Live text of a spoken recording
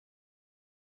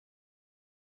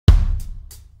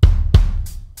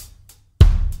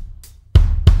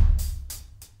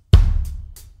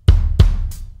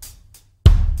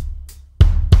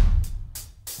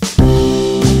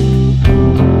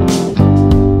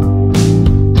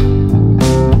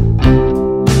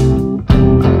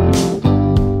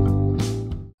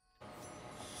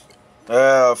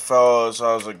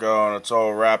how's it going? It's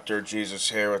old Raptor Jesus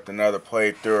here with another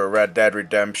playthrough of Red Dead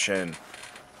Redemption.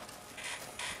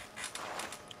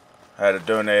 Had to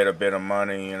donate a bit of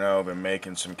money, you know, been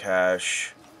making some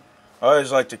cash. I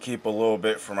always like to keep a little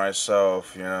bit for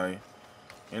myself, you know,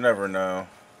 you never know.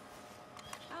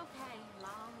 Okay,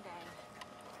 long day.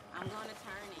 I'm gonna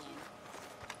turn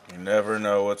in. You never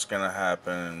know what's gonna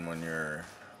happen when you're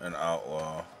an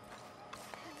outlaw.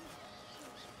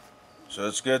 So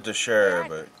it's good to share,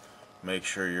 but make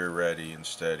sure you're ready and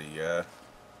steady, yeah?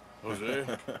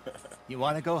 Jose? You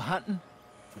want to go hunting?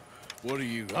 What are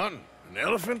you hunting? An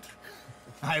elephant?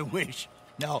 I wish.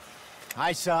 No,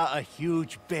 I saw a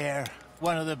huge bear.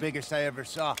 One of the biggest I ever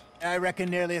saw. I reckon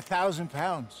nearly 1,000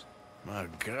 pounds. My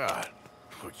God.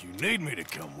 But you need me to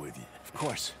come with you. Of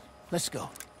course. Let's go.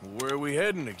 Where are we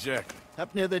heading exactly?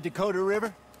 Up near the Dakota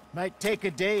River. Might take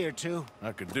a day or two.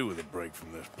 I could do with a break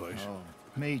from this place. Oh,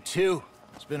 me too.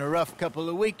 It's been a rough couple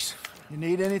of weeks. You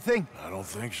need anything? I don't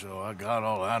think so. I got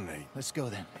all I need. Let's go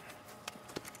then.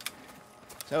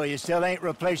 So you still ain't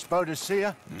replaced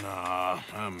Boadicea? Nah,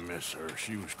 I miss her.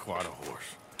 She was quite a horse.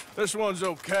 This one's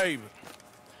okay, but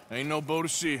ain't no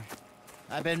Boadicea.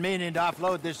 I've been meaning to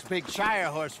offload this big Shire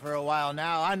horse for a while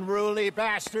now. Unruly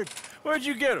bastard. Where'd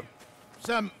you get him?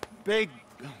 Some big,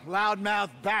 loudmouth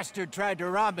bastard tried to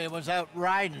rob me and was out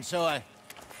riding, so I...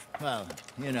 Well,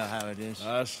 you know how it is.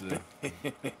 I see.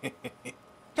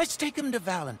 Let's take him to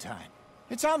Valentine.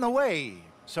 It's on the way,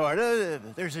 sorta.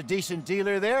 There's a decent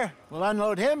dealer there. We'll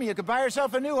unload him, you can buy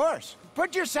yourself a new horse.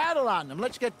 Put your saddle on them,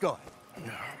 let's get going.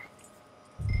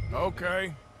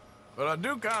 Okay. But I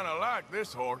do kind of like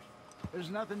this horse. There's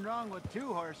nothing wrong with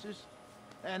two horses.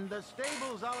 And the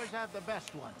stables always have the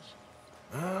best ones.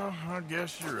 Well, I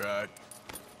guess you're right.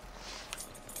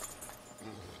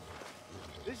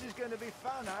 This is gonna be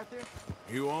fun, Arthur.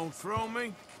 You won't throw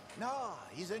me? No,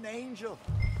 he's an angel.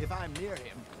 If I'm near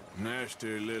him.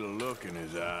 Nasty little look in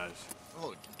his eyes.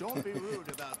 Oh, don't be rude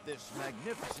about this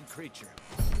magnificent creature.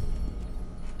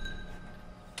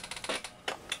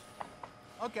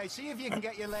 Okay, see if you can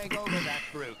get your leg over that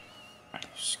brute.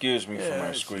 Excuse me for my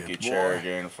that's squeaky it, chair boy.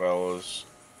 again, fellas.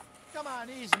 Come on,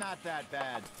 he's not that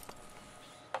bad.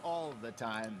 All the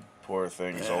time. Poor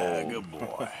thing's Yeah, old. good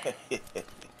boy.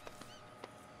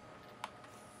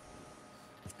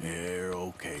 You're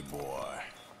okay, boy.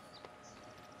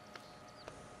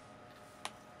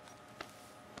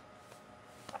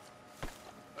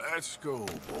 Let's go,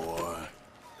 boy.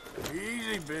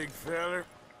 Easy, big feller.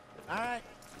 All right,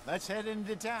 let's head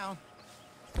into town.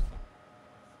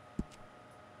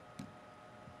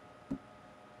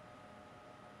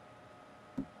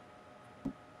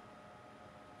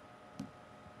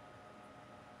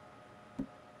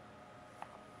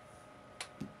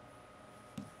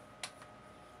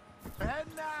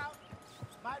 Heading out.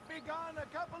 Might be gone a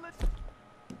couple of days.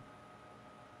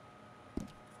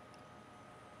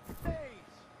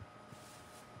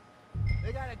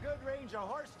 They got a good range of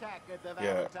horse tack at the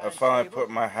Yeah, Valentine I finally stable. put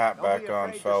my hat Don't back be on,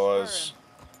 afraid to fellas. swear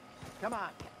 'em. Come on.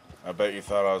 I bet you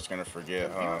thought I was gonna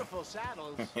forget, huh? Beautiful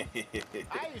saddles.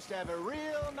 I used to have a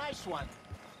real nice one.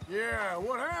 Yeah,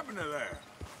 what happened to that?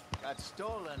 Got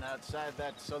stolen outside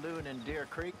that saloon in Deer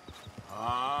Creek.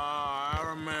 Ah, I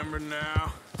remember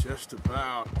now. Just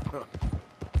about.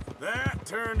 That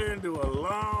turned into a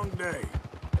long day.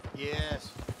 Yes.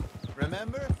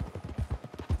 Remember?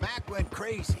 Mac went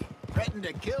crazy, threatened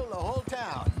to kill the whole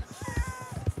town.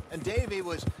 And Davy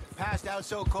was passed out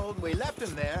so cold we left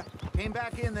him there. Came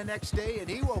back in the next day and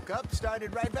he woke up,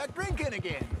 started right back drinking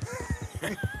again.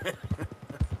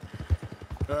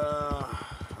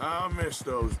 I miss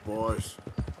those boys.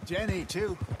 Jenny,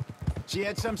 too. She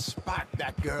had some spark,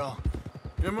 that girl.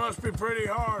 It must be pretty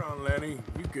hard on Lenny.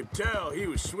 You could tell he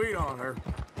was sweet on her.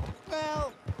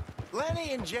 Well,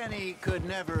 Lenny and Jenny could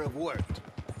never have worked.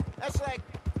 That's like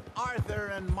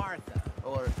Arthur and Martha,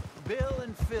 or Bill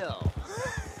and Phil.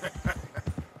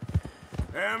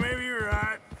 Yeah, maybe you're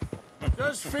right.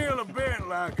 Does feel a bit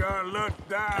like our luck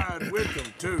died with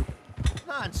them, too.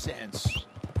 Nonsense.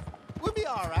 We'll be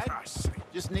all right. I see.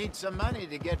 Just need some money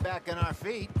to get back on our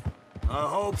feet. I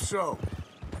hope so.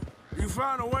 You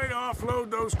found a way to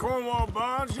offload those Cornwall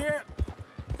bonds yet?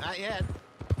 Not yet.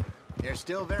 They're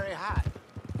still very hot.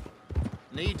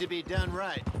 Need to be done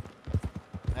right.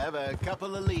 I have a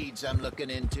couple of leads I'm looking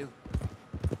into.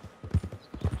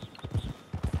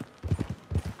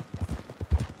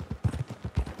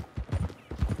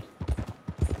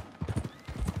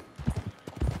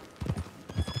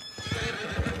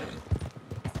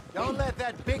 Don't let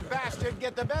that big bastard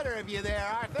get the better of you there,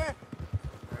 Arthur.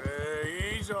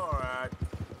 He's all right.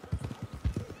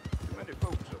 Too many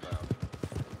folks about.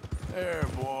 There,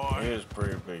 He boy. is a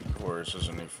pretty big horse,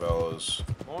 isn't he, fellas?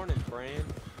 Morning, friend.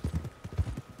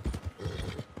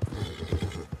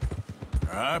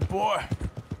 All right, boy?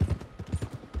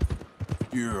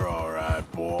 You're all right,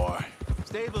 boy.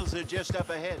 Stables are just up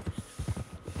ahead.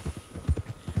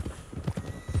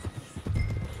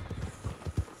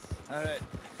 All right,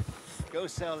 go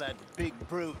sell that big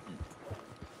brute and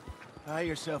buy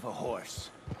yourself a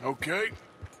horse. Okay.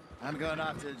 I'm going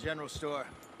off to the general store.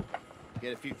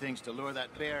 Get a few things to lure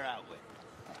that bear out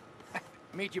with.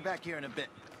 Meet you back here in a bit.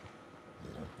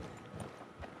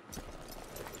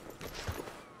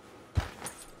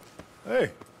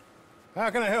 Hey,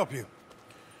 how can I help you?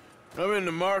 I'm in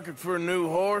the market for a new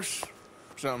horse.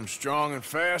 Something strong and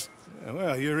fast. Yeah,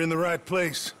 well, you're in the right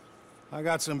place. I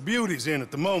got some beauties in at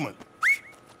the moment.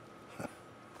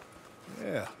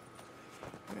 Yeah.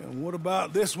 And what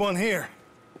about this one here?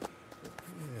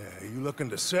 Yeah, you looking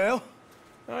to sell?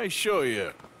 I show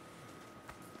you.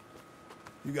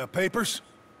 You got papers?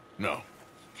 No.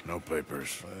 No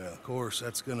papers. Well, of course,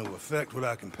 that's gonna affect what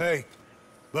I can pay.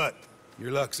 But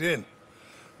your luck's in.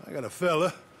 I got a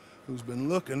fella who's been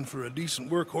looking for a decent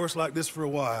workhorse like this for a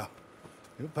while.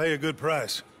 He'll pay a good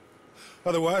price.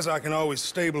 Otherwise, I can always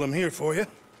stable him here for you.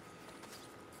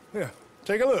 Here,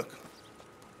 take a look.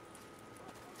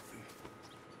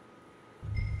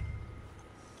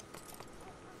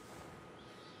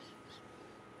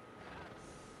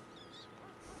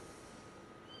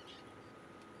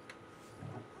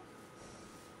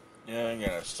 Yeah, I'm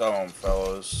gonna sell him,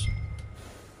 fellas.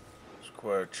 It's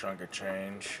quite a chunk of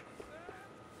change.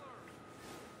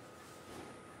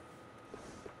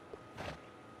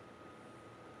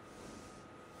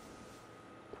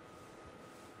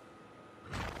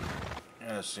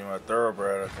 Yeah, see, my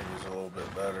thoroughbred, I think he's a little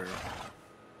bit better.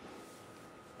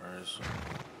 Whereas,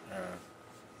 yeah.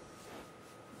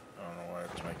 I don't know why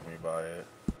it's making me buy it.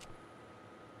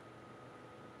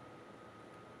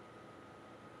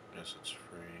 Guess it's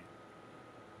free.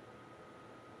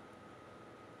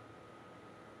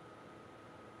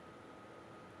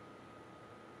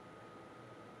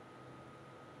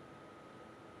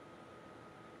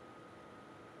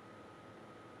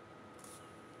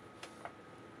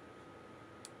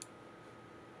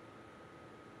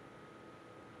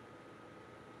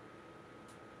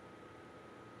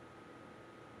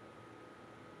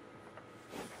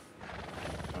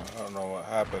 I don't know what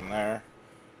happened there.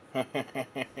 I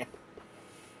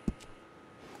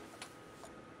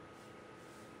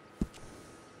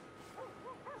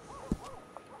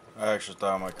actually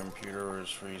thought my computer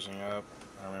was freezing up.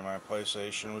 I mean, my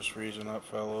PlayStation was freezing up,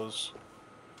 fellas.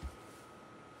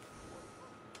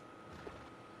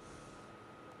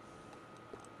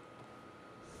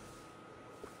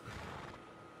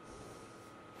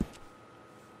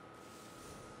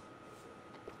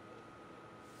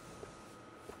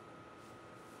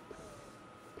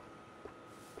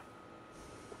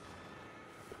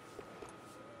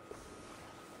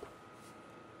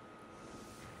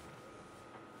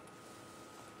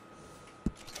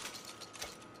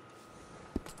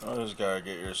 You just gotta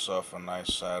get yourself a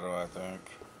nice saddle, I think.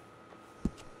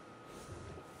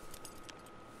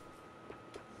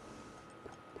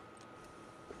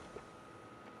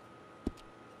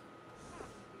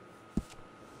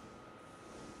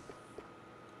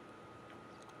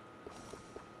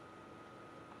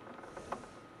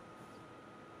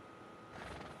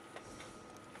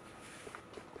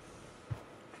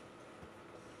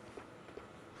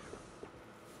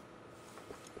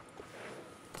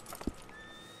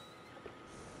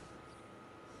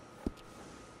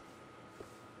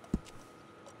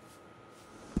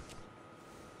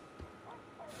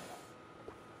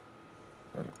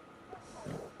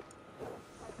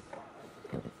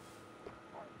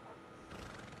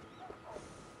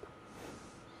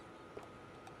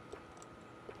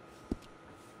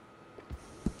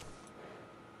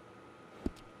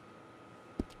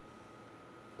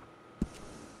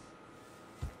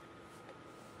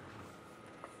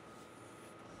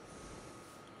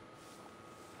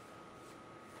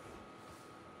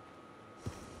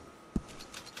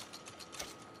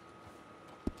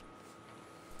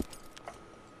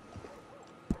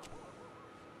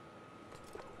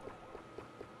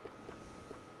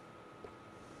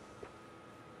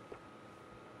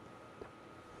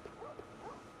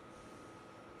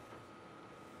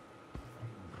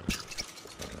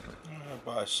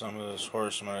 Buy some of this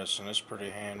horse medicine. It's pretty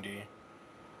handy.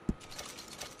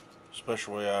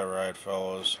 Especially way I ride,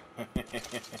 fellas. A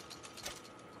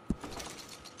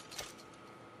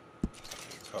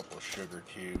couple sugar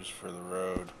cubes for the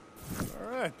road. All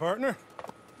right, partner.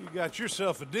 You got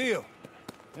yourself a deal.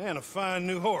 And a fine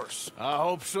new horse. I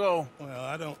hope so. Well,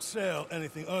 I don't sell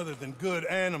anything other than good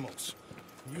animals.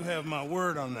 You have my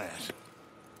word on that.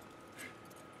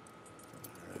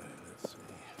 All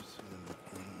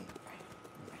right,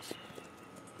 let's see.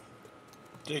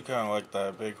 Did kind of like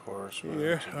that big horse. But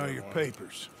Here it's a are good your one.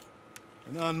 papers.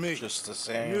 And on me, Just the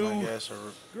same, You I guess. A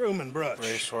grooming brush.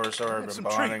 racehorse. I've already Get been some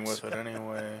bonding treats. with it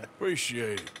anyway.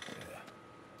 Appreciate it.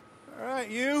 All right,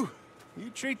 you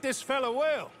treat this fella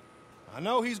well. I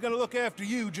know he's gonna look after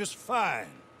you just fine.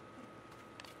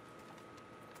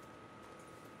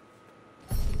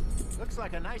 Looks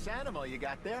like a nice animal you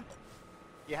got there.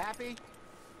 You happy?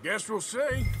 Guess we'll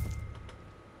see.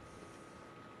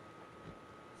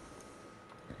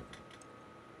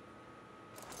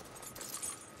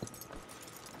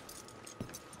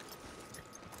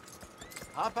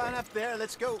 Hop on up there,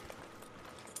 let's go.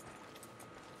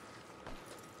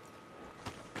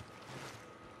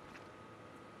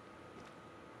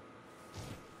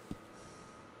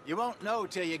 You won't know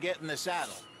till you get in the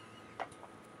saddle.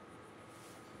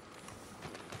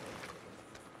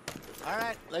 All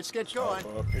right, let's get going.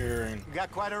 Hop up here and We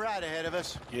got quite a ride ahead of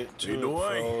us. get to Lead it, the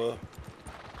way. fella.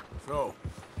 So,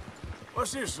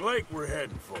 what's this lake we're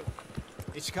heading for?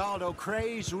 It's called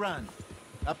O'Creagh's Run,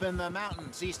 up in the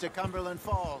mountains east of Cumberland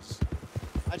Falls.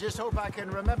 I just hope I can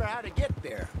remember how to get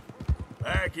there.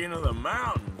 Back into the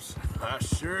mountains? I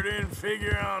sure didn't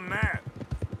figure on that.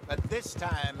 But this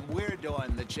time, we're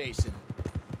doing the chasing.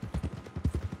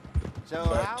 So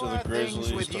Back how to are the things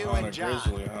Grizzlies with to you hunt and a John?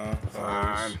 grizzly, huh?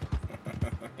 Fine.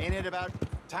 Ain't it about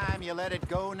time you let it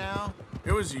go now?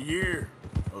 It was a year,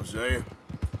 Hosea.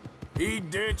 He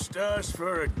ditched us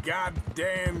for a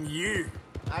goddamn year.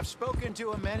 I've spoken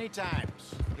to him many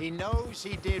times. He knows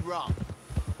he did wrong.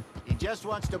 He just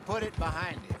wants to put it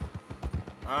behind him.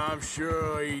 I'm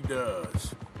sure he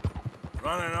does.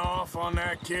 Running off on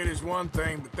that kid is one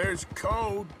thing, but there's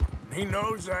code. And he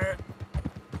knows that.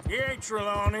 He ain't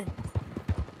Trelawney.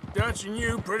 Dutch and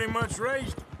you pretty much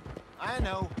raised him. I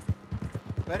know.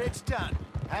 But it's done.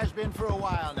 Has been for a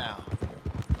while now.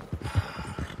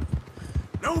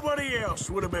 Nobody else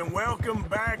would have been welcomed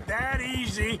back that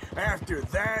easy after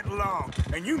that long.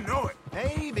 And you know it.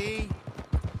 Maybe.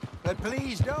 But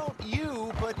please don't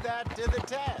you put that to the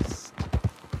test.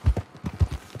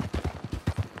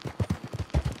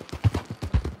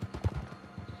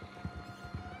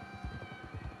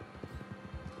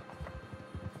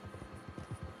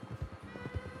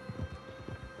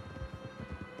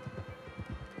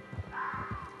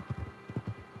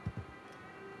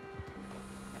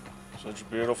 Such a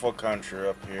beautiful country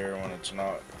up here when it's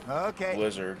not Okay.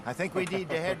 blizzard. I think we need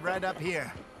to head right up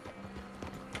here.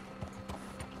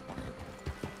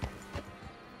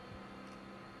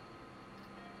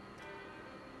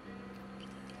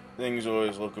 Things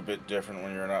always look a bit different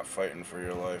when you're not fighting for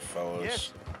your life, fellas.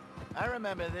 Yes, I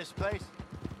remember this place.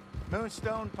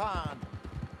 Moonstone Pond.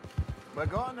 We're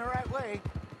going the right way.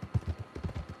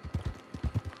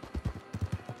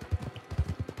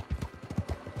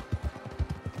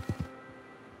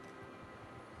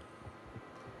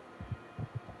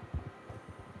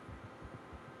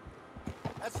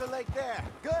 That's the lake there.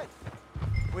 Good.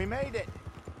 We made it.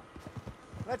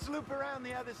 Let's loop around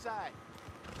the other side.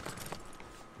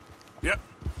 Yep.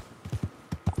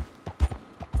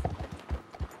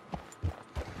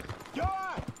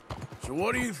 John! So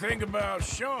what do you think about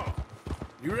Sean?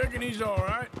 You reckon he's all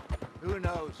right? Who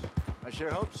knows? I sure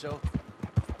hope so.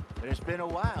 But it's been a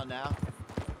while now.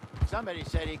 Somebody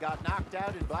said he got knocked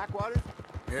out in Blackwater.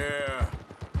 Yeah.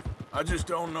 I just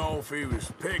don't know if he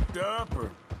was picked up or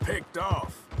picked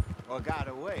off. Or got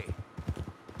away.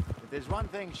 If there's one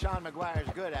thing Sean McGuire's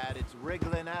good at, it's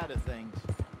wriggling out of things.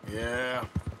 Yeah.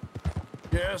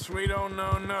 Guess we don't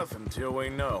know nothing till we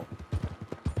know.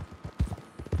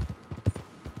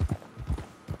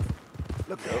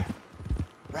 Look there.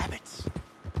 Rabbits.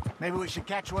 Maybe we should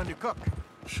catch one to cook.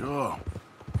 Sure.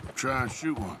 Try and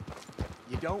shoot one.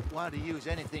 You don't want to use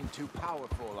anything too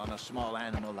powerful on a small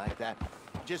animal like that.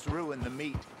 Just ruin the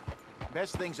meat.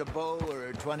 Best thing's a bow or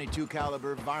a .22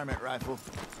 caliber varmint rifle.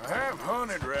 I have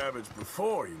hunted rabbits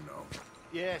before, you know.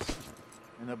 Yes,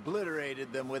 and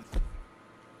obliterated them with...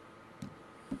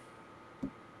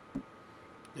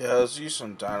 Yeah, let's use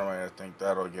some dynamite. I think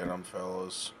that'll get them,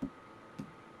 fellas.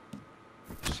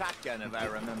 shotgun, if I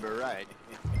remember right.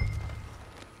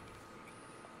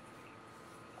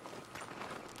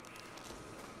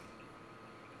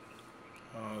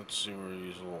 Let's see where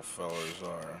these little fellers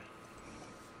are.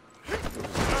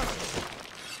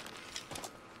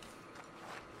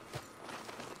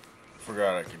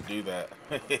 Forgot I could do that.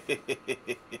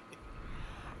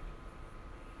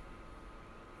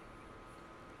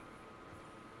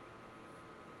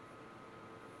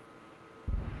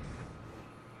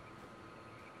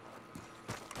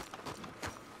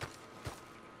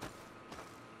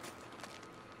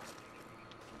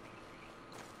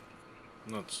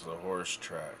 That's the horse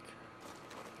track.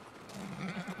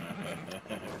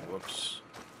 Whoops.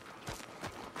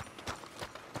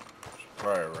 There's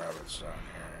probably rabbits down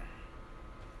here.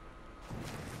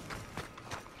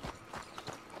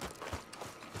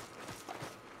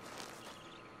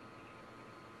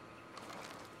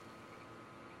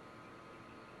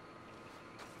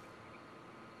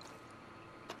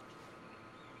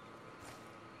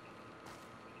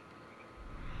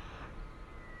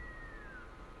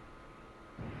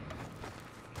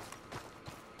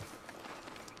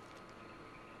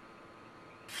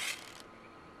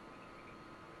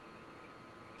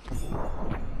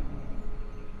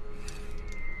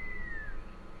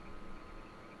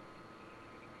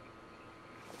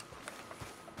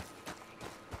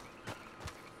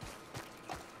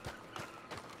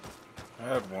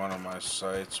 I had one of my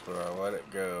sights, but I let it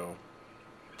go.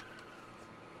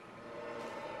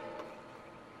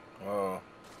 Oh,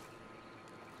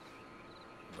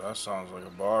 that sounds like a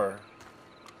bar.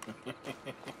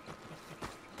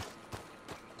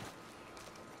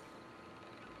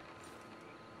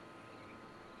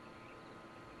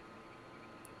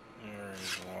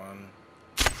 There's one.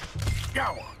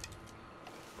 Got one.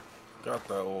 Got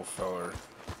that old feller.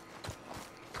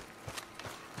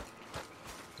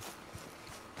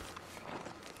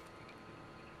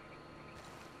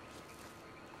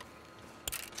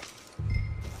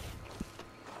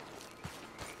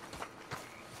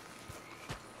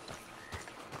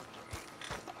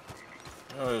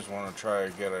 I always want to try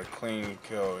to get a clean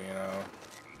kill, you know.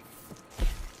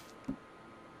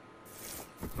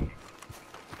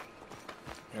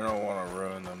 You don't want to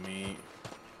ruin the meat.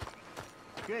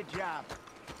 Good job.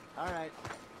 All right.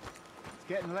 It's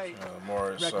getting late. The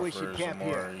more it Reckon we should suffers, the camp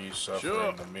more here. you suffer Sure.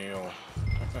 in the meal.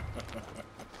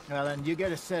 Well, then you get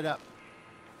to set up.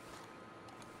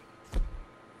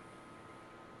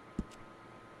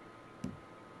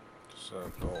 Set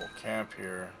up the whole camp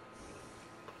here.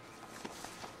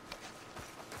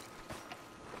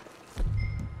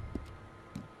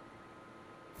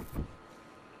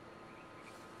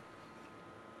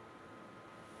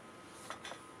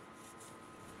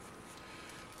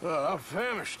 Well, I'm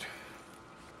famished.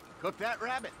 Cook that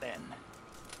rabbit, then.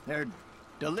 They're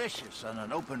delicious on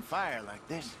an open fire like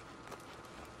this.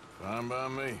 Fine by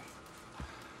me.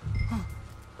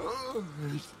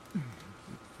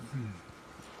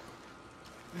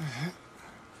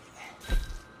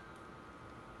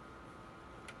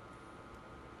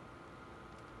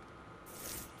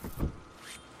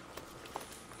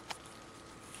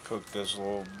 Cook this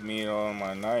little meat on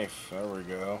my knife. There we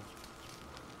go.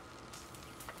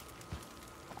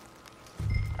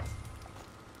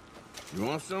 You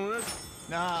want some of this?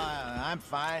 No, I'm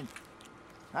fine.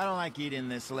 I don't like eating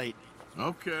this late.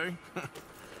 Okay.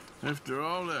 After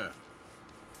all that.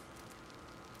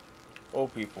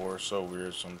 Old people are so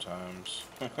weird sometimes.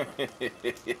 You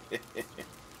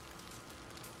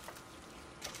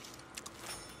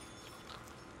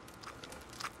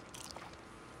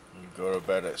go to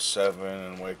bed at 7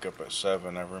 and wake up at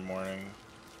 7 every morning.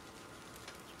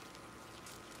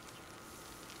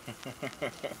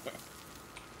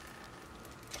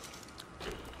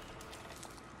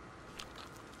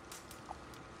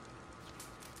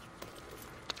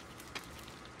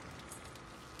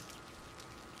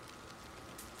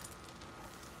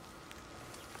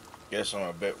 Guess I'm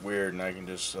a bit weird and I can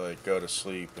just like go to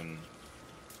sleep and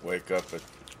wake up at,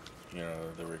 you know,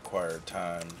 the required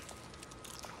time.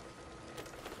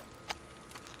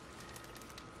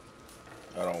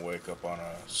 I don't wake up on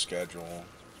a schedule.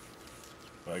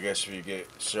 But I guess if you get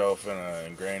yourself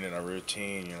ingrained in a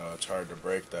routine, you know, it's hard to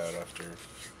break that after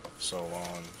so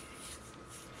long.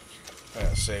 I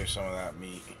gotta save some of that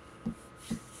meat. I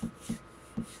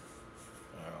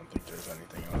don't think there's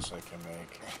anything else I can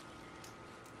make.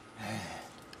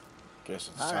 Guess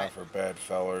it's All time right. for bed,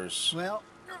 fellers. Well,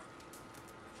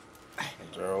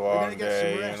 After a long get some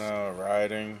day, you rest. know,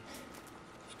 riding.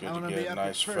 It's I good want to to be get up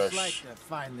nice, at first fresh. light to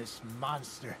find this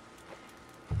monster.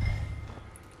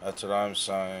 That's what I'm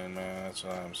saying, man. That's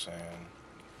what I'm saying.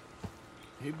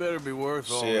 He better be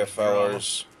worth all See ya, this drama.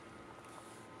 fellas.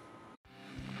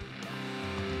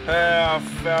 Hey,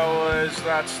 fellas,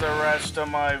 that's the rest of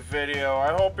my video.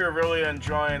 I hope you're really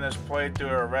enjoying this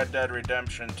playthrough of Red Dead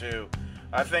Redemption 2.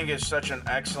 I think it's such an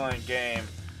excellent game,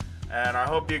 and I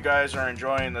hope you guys are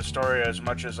enjoying the story as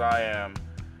much as I am.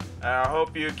 And I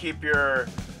hope you keep your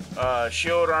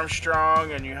shield arm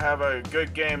strong and you have a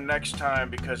good game next time,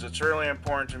 because it's really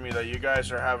important to me that you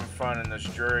guys are having fun in this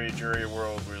dreary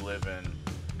world we live in.